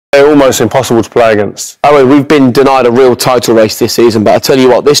They're almost impossible to play against. I mean, we've been denied a real title race this season, but I tell you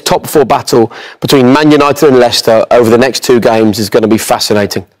what, this top four battle between Man United and Leicester over the next two games is going to be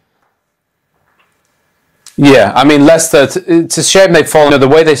fascinating. Yeah, I mean, Leicester, it's a shame they've fallen. The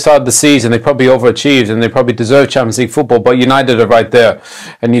way they started the season, they probably overachieved and they probably deserve Champions League football, but United are right there.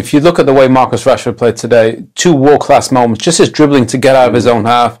 And if you look at the way Marcus Rashford played today, two world-class moments, just his dribbling to get out of his own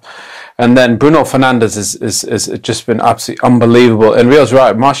half. And then Bruno Fernandes is just been absolutely unbelievable. And Rio's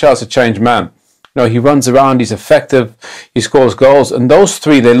right, Martial's a changed man. You know, he runs around, he's effective, he scores goals. And those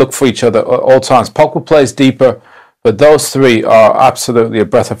three, they look for each other at all times. Pogba plays deeper, but those three are absolutely a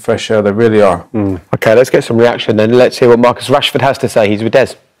breath of fresh air. They really are. OK, let's get some reaction then. Let's hear what Marcus Rashford has to say. He's with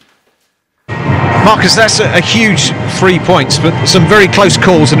Des. Marcus, that's a huge 3 points, but some very close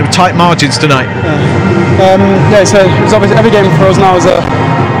calls and tight margins tonight. It's obviously every game for us now is a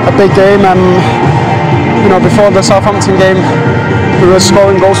big game. You know, before the Southampton game, we were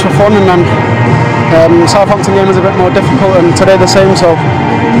scoring goals for fun, and then Southampton game was a bit more difficult, and today the same. So,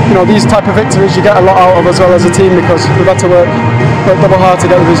 you know, these type of victories you get a lot out of as well as a team, because we've had to work double hard to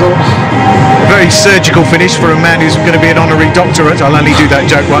get the result. Very surgical finish for a man who's going to be an honorary doctorate. I'll only do that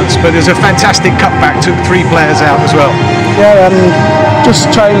joke once, but there's a fantastic cutback, took 3 players out as well. Yeah, just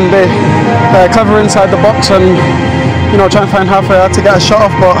try and be clever inside the box, and you know, try and find halfway out to get a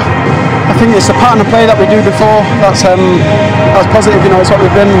shot off. But I think it's the pattern of play that we do before that's positive. You know, it's what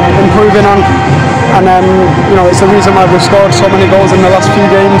we've been improving on, and you know, it's the reason why we've scored so many goals in the last few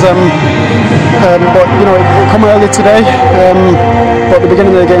games. But you know, it come early today, but the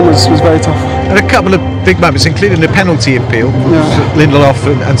beginning of the game was very tough. And a couple of big moments, including the penalty appeal, Lindelof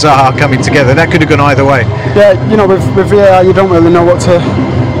and Zaha coming together. That could have gone either way. Yeah, you know, with VAR, you don't really know what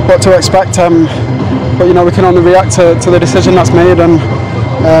to expect. But you know, we can only react to the decision that's made, and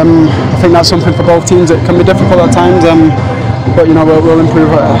I think that's something for both teams. It can be difficult at times, but you know, we'll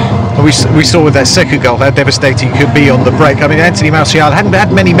improve it. We saw with that second goal how devastating he could be on the break. I mean, Anthony Martial hadn't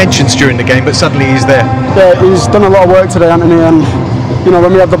had many mentions during the game, but suddenly he's there. Yeah, he's done a lot of work today, Anthony, and you know,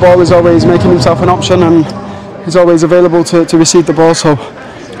 when we have the ball, he's always making himself an option, and he's always available to receive the ball. So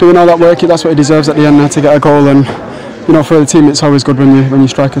doing all that work, that's what he deserves at the end to get a goal. And you know, for the team, it's always good when you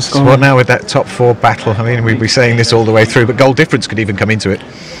strike a score. Well, now with that top four battle, I mean, we'll be saying this all the way through, but goal difference could even come into it.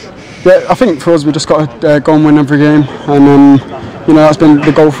 Yeah, I think for us, we just got to go and win every game, and you know, that's been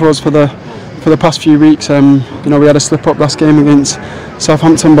the goal for us for the past few weeks. You know, we had a slip up last game against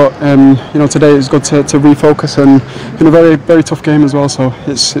Southampton, but you know, today it's good to refocus, and in a very, very tough game as well. So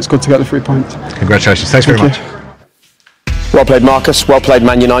it's good to get the 3 points. Congratulations! Thanks very much. Well played, Marcus. Well played,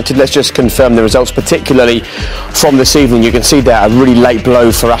 Man United. Let's just confirm the results, particularly from this evening. You can see there a really late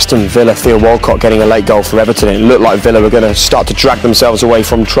blow for Aston Villa. Theo Walcott getting a late goal for Everton. It looked like Villa were going to start to drag themselves away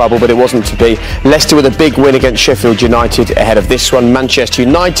from trouble, but it wasn't to be. Leicester with a big win against Sheffield United ahead of this one. Manchester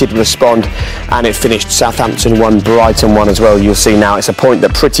United respond, and it finished Southampton 1, Brighton 1 as well. You'll see now it's a point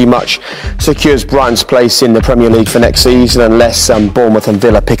that pretty much secures Brighton's place in the Premier League for next season, unless Bournemouth and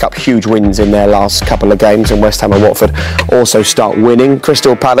Villa pick up huge wins in their last couple of games, and West Ham and Watford also start winning.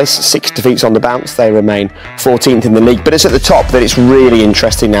 Crystal Palace, 6 defeats on the bounce. They remain 14th in the league. But it's at the top that it's really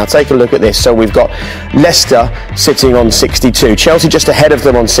interesting now. Take a look at this. So we've got Leicester sitting on 62. Chelsea just ahead of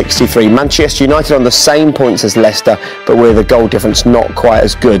them on 63. Manchester United on the same points as Leicester, but with a goal difference not quite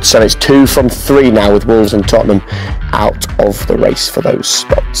as good. So it's 2 from 3 now, with Wolves and Tottenham out of the race for those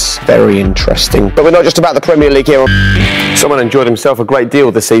spots. Very interesting. But we're not just about the Premier League here. Someone enjoyed himself a great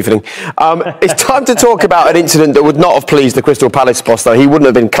deal this evening. It's time to talk about an incident that would not have pleased the Crystal Palace boss, though. He wouldn't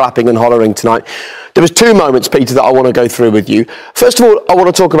have been clapping and hollering tonight. There was 2 moments, Peter, that I want to go through with you. First of all, I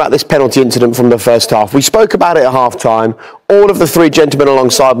want to talk about this penalty incident from the first half. We spoke about it at half-time. All of the 3 gentlemen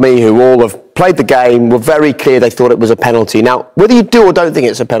alongside me, who all have played the game, were very clear they thought it was a penalty. Now, whether you do or don't think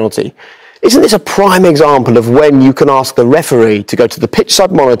it's a penalty, isn't this a prime example of when you can ask the referee to go to the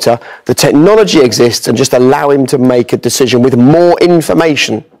pitch-side monitor, the technology exists, and just allow him to make a decision with more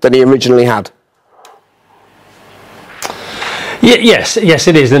information than he originally had? Yes,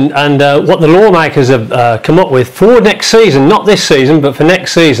 it is, and what the lawmakers have come up with for next season, not this season, but for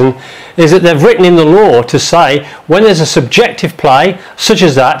next season, is that they've written in the law to say when there's a subjective play such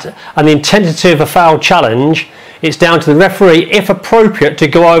as that and the intensity of a foul challenge, it's down to the referee, if appropriate, to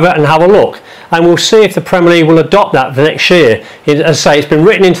go over and have a look. And we'll see if the Premier League will adopt that for next year. As I say, it's been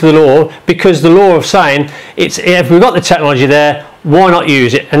written into the law because the law of saying, if we've got the technology there, why not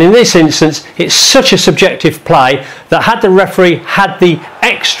use it? And in this instance, it's such a subjective play that had the referee had the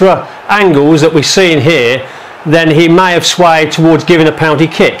extra angles that we see in here, then he may have swayed towards giving a penalty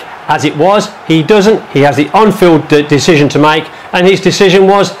kick. As it was, he doesn't. He has the on-field decision to make, and his decision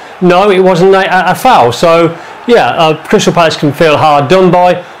was, no, it wasn't a foul. So, yeah, Crystal Palace can feel hard done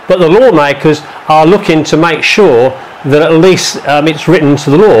by, but the lawmakers are looking to make sure that at least it's written to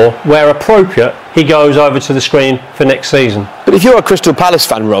the law where appropriate he goes over to the screen for next season. But if you're a Crystal Palace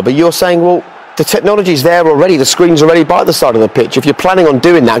fan, Robbie, you're saying, well, the technology's there already, the screen's already by the side of the pitch. If you're planning on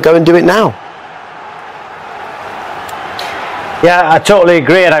doing that, go and do it now. Yeah, I totally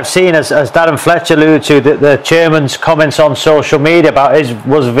agree, and I've seen, as Darren Fletcher alluded to, the chairman's comments on social media about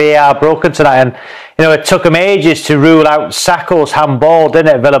was VAR broken tonight, and it took him ages to rule out Sakho's handball, didn't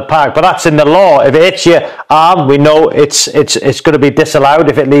it, at Villa Park? But that's in the law. If it hits your arm, we know it's going to be disallowed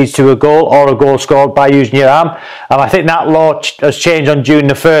if it leads to a goal or a goal scored by using your arm. And I think that law has changed on June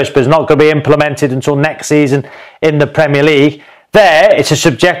the 1st, but it's not going to be implemented until next season in the Premier League. There, it's a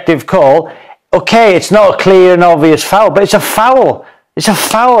subjective call. Okay, it's not a clear and obvious foul, but it's a foul. It's a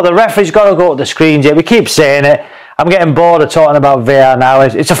foul. The referee's got to go to the screens here. We keep saying it. I'm getting bored of talking about VAR now.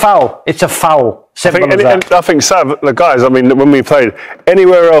 It's a foul. It's a foul. Simple as that. I think, Sav, the guys, I mean, when we played,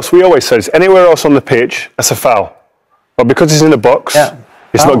 anywhere else, we always say this, anywhere else on the pitch, that's a foul. But because it's in the box,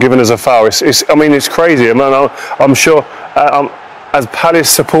 it's not given as a foul. I mean, it's crazy. I mean, I'm sure as Palace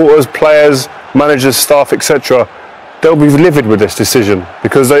supporters, players, managers, staff, etc., they'll be livid with this decision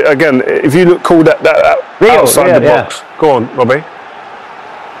because, again, if you call that outside the box, go on, Robbie.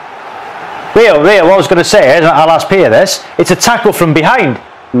 Rio, what I was going to say, and I'll ask Peter this, it's a tackle from behind.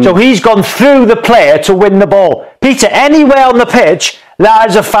 So he's gone through the player to win the ball. Peter, anywhere on the pitch, that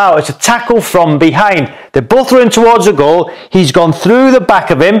is a foul. It's a tackle from behind. They're both running towards a goal. He's gone through the back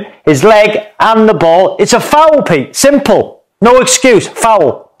of him, his leg and the ball. It's a foul, Pete. Simple. No excuse.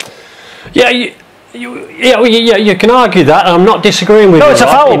 Foul. Yeah, you can argue that. I'm not disagreeing with you. No, it's a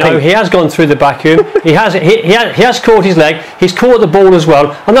foul. He has gone through the back of him. He has caught his leg. He's caught the ball as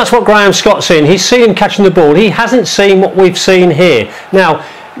well, and that's what Graham Scott's seen. He's seen him catching the ball. He hasn't seen what we've seen here. Now,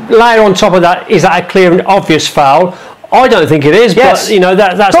 layer on top of that, is that a clear and obvious foul? I don't think it is. Yes. But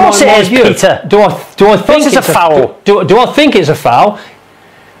that's my view. Peter. Do I think it's a foul? Do I think it's a foul?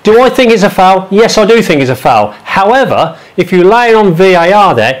 Do I think it's a foul? Yes, I do think it's a foul. However, if you lay it on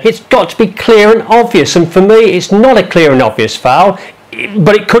VAR there, it's got to be clear and obvious. And for me, it's not a clear and obvious foul,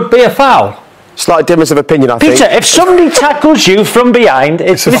 but it could be a foul. Slight difference of opinion, I think. Peter, if somebody tackles you from behind,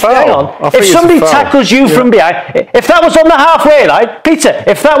 it's a foul. Hang on. If somebody tackles you from behind, if that was on the halfway line, Peter,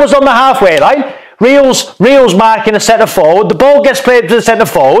 if that was on the halfway line, Real's marking a centre forward, the ball gets played to the centre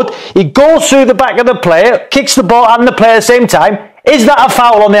forward, he goes through the back of the player, kicks the ball and the player at the same time. Is that a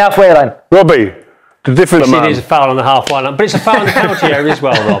foul on the halfway line? Robbie, the difference. It is a foul on the halfway line, but it's a foul in the penalty area as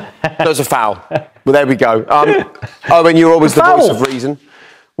well, Rob. There's a foul. Well, there we go. Owen, you're always the voice of reason.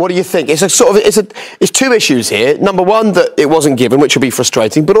 What do you think? It's two issues here. Number one, that it wasn't given, which will be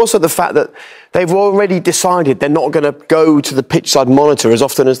frustrating, but also the fact that they've already decided they're not going to go to the pitchside monitor as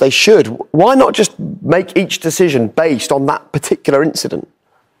often as they should. Why not just make each decision based on that particular incident?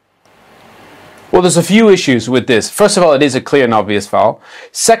 Well, there's a few issues with this. First of all, it is a clear and obvious foul.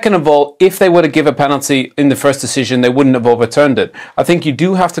 Second of all, if they were to give a penalty in the first decision, they wouldn't have overturned it. I think you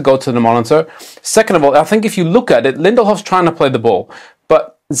do have to go to the monitor. Second of all, I think if you look at it, Lindelof's trying to play the ball,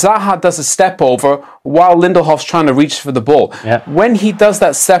 but Zaha does a step over while Lindelof's trying to reach for the ball. Yeah. When he does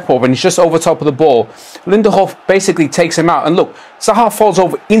that step over and he's just over top of the ball, Lindelof basically takes him out. And look, Zaha falls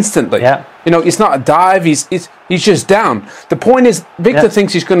over instantly. Yeah. It's not a dive, he's just down. The point is, Victor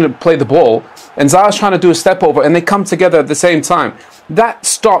thinks he's going to play the ball, and Zaha's trying to do a step over, and they come together at the same time. That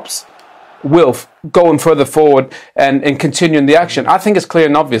stops Wilf going further forward and continuing the action. I think it's clear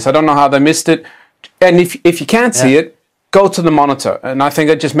and obvious. I don't know how they missed it. And if you can't see it, go to the monitor. And I think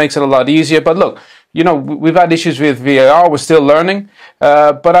it just makes it a lot easier. But look, we've had issues with VAR. We're still learning.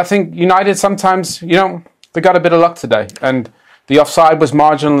 But I think United sometimes, they got a bit of luck today. And the offside was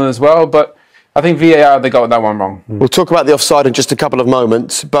marginal as well. But I think VAR, they got that one wrong. We'll talk about the offside in just a couple of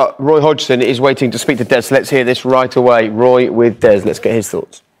moments. But Roy Hodgson is waiting to speak to Des. Let's hear this right away. Roy with Des. Let's get his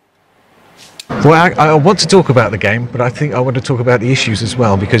thoughts. Well, I want to talk about the game, but I think I want to talk about the issues as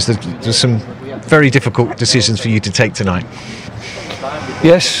well, because there's some very difficult decisions for you to take tonight.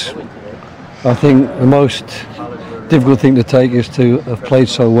 Yes, I think the most difficult thing to take is to have played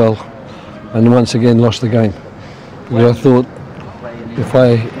so well and once again lost the game. Because I thought if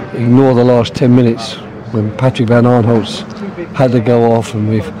I ignore the last 10 minutes when Patrick Van Aanholt's had to go off and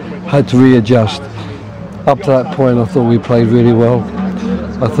we've had to readjust, up to that point I thought we played really well.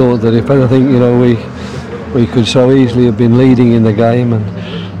 I thought that if anything, we could so easily have been leading in the game,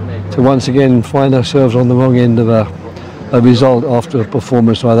 and to once again find ourselves on the wrong end of a result after a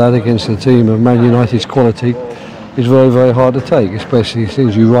performance like that against a team of Man United's quality is very, very hard to take, especially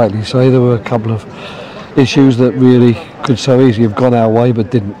as you rightly say, there were a couple of issues that really could so easily have gone our way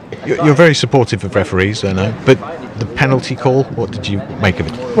but didn't. You're very supportive of referees, I know, but the penalty call? What did you make of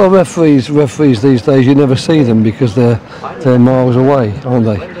it? Well, referees these days, you never see them because they're miles away, aren't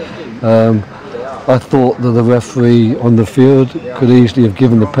they? I thought that the referee on the field could easily have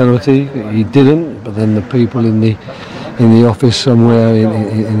given the penalty. He didn't, but then the people in the office somewhere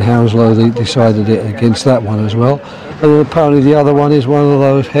in Hounslow, they decided it against that one as well. And then apparently the other one is one of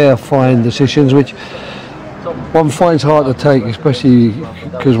those hair-fine decisions which one finds hard to take, especially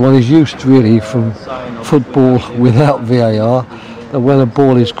because one is used really from football without VAR, that when a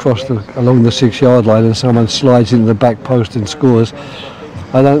ball is crossed along the 6-yard line and someone slides into the back post and scores,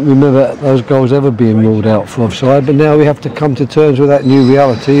 I don't remember those goals ever being ruled out for offside. But now we have to come to terms with that new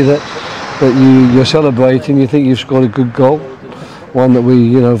reality that you're celebrating, you think you've scored a good goal, one that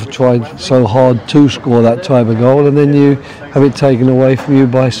we have tried so hard to score that type of goal, and then you have it taken away from you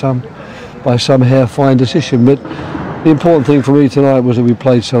by some hair-fine decision. But the important thing for me tonight was that we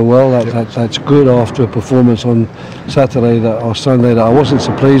played so well. That's good after a performance on Saturday or Sunday that I wasn't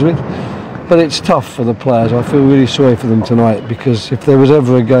so pleased with. But it's tough for the players. I feel really sorry for them tonight, because if there was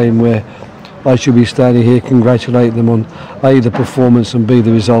ever a game where I should be standing here congratulating them on A, the performance, and B,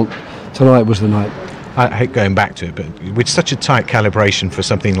 the result, tonight was the night. I hate going back to it, but with such a tight calibration for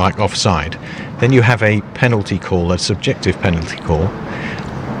something like offside, then you have a penalty call, a subjective penalty call.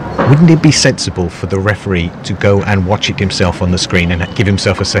 Wouldn't it be sensible for the referee to go and watch it himself on the screen and give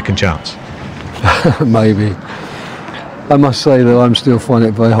himself a second chance? Maybe. I must say that I'm still finding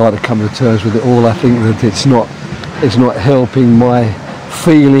it very hard to come to terms with it all. I think that it's not helping my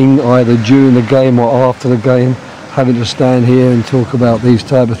feeling either during the game or after the game, having to stand here and talk about these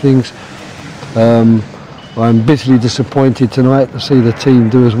type of things. I'm bitterly disappointed tonight to see the team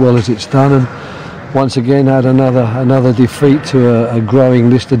do as well as it's done, and once again had another defeat to a growing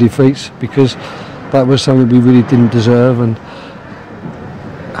list of defeats, because that was something we really didn't deserve, and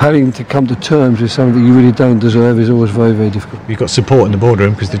having to come to terms with something that you really don't deserve is always very, very difficult. You've got support in the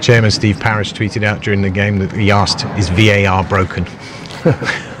boardroom, because the chairman, Steve Parish, tweeted out during the game that he asked, is VAR broken?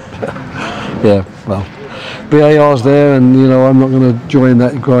 Yeah, well, VAR's there, and I'm not going to join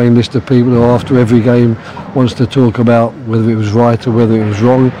that growing list of people who after every game wants to talk about whether it was right or whether it was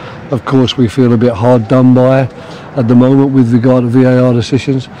wrong. Of course, we feel a bit hard done by at the moment with regard to VAR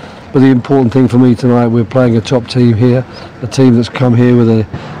decisions. But the important thing for me tonight, we're playing a top team here, a team that's come here with an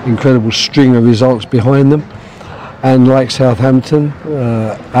incredible string of results behind them. And like Southampton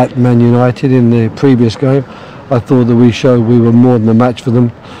at Man United in the previous game, I thought that we showed we were more than a match for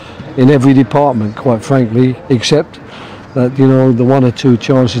them in every department, quite frankly, except that, the one or two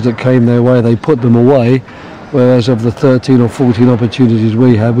chances that came their way, they put them away, whereas of the 13 or 14 opportunities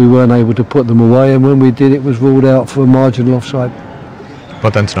we had, we weren't able to put them away, and when we did, it was ruled out for a marginal offside.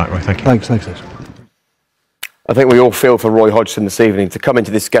 Well done tonight, Roy. Thank you. Thanks. I think we all feel for Roy Hodgson this evening to come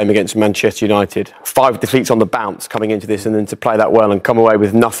into this game against Manchester United. 5 defeats on the bounce coming into this, and then to play that well and come away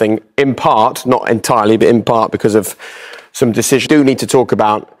with nothing, in part, not entirely, but in part because of some decisions we do need to talk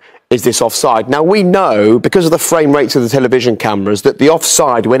about. Is this offside? Now, we know, because of the frame rates of the television cameras, that the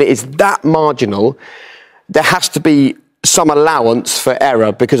offside, when it is that marginal, there has to be some allowance for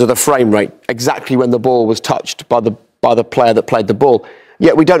error because of the frame rate, exactly when the ball was touched by the player that played the ball.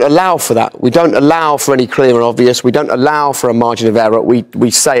 Yet we don't allow for that. We don't allow for any clear and obvious. We don't allow for a margin of error.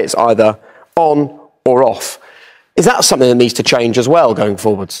 We say it's either on or off. Is that something that needs to change as well going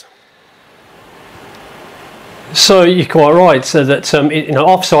forwards? So you're quite right. So that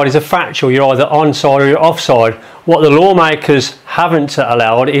offside is a factual. You're either onside or you're offside. What the lawmakers haven't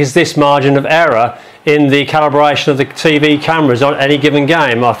allowed is this margin of error in the calibration of the TV cameras on any given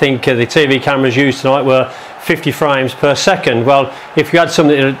game. I think the TV cameras used tonight were 50 frames per second. Well, if you had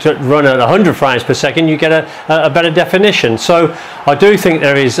something to run at 100 frames per second, you get a better definition. So I do think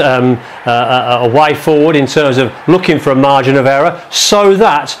there is a way forward in terms of looking for a margin of error so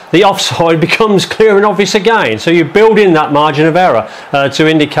that the offside becomes clear and obvious again. So you build in that margin of error to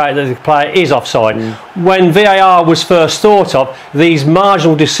indicate that the player is offside. When VAR was first thought of, these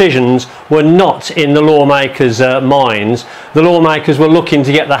marginal decisions were not in the lawmakers' minds. The lawmakers were looking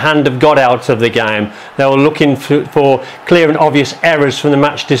to get the hand of God out of the game. They were looking for clear and obvious errors from the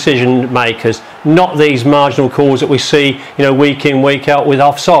match decision makers, not these marginal calls that we see, week in, week out with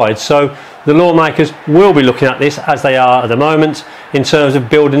offside. So the lawmakers will be looking at this, as they are at the moment, in terms of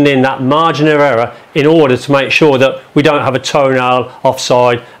building in that margin of error in order to make sure that we don't have a toenail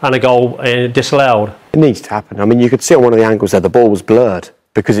offside and a goal disallowed. It needs to happen. I mean, you could see on one of the angles there, the ball was blurred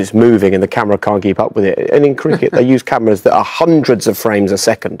because it's moving and the camera can't keep up with it. And in cricket, they use cameras that are hundreds of frames a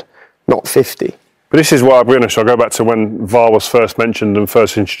second, not 50. But this is why, I'll be honest, I'll go back to when VAR was first mentioned and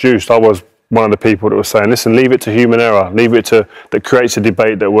first introduced. I was one of the people that was saying, listen, leave it to human error, leave it to, that creates a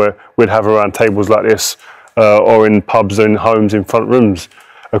debate that we'd have around tables like this. or in pubs and homes in front rooms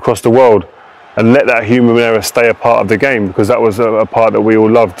across the world, and let that human error stay a part of the game, because that was a part that we all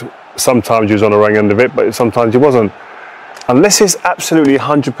loved. Sometimes you was on the wrong end of it, but sometimes you wasn't. Unless it's absolutely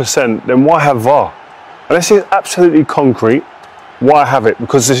 100%, then why have VAR? Unless it's absolutely concrete, why have it?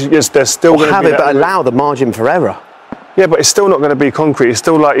 Because there's still going to have be it, but allow the margin for error. Yeah, but it's still not going to be concrete. It's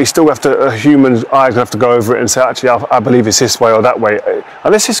still like you still have to, a human's eyes have to go over it and say, actually, I believe it's this way or that way.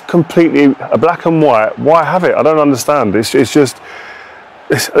 Unless it's completely a black and white, why have it? I don't understand. It's just,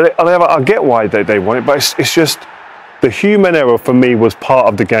 I get why they want it, but it's just, the human error for me was part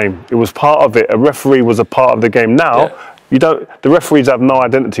of the game. It was part of it. A referee was a part of the game. Now, the referees have no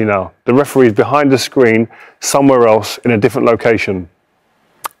identity now. The referee's behind the screen, somewhere else, in a different location.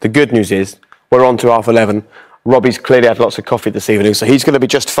 The good news is, we're on to 11:30. Robbie's clearly had lots of coffee this evening, so he's going to be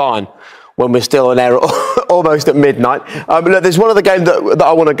just fine when we're still on air almost at midnight. Look, there's one other game that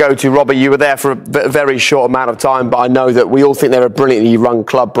I want to go to. Robbie, you were there for a very short amount of time, but I know that we all think they're a brilliantly run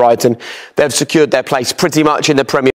club, Brighton. They've secured their place pretty much in the Premier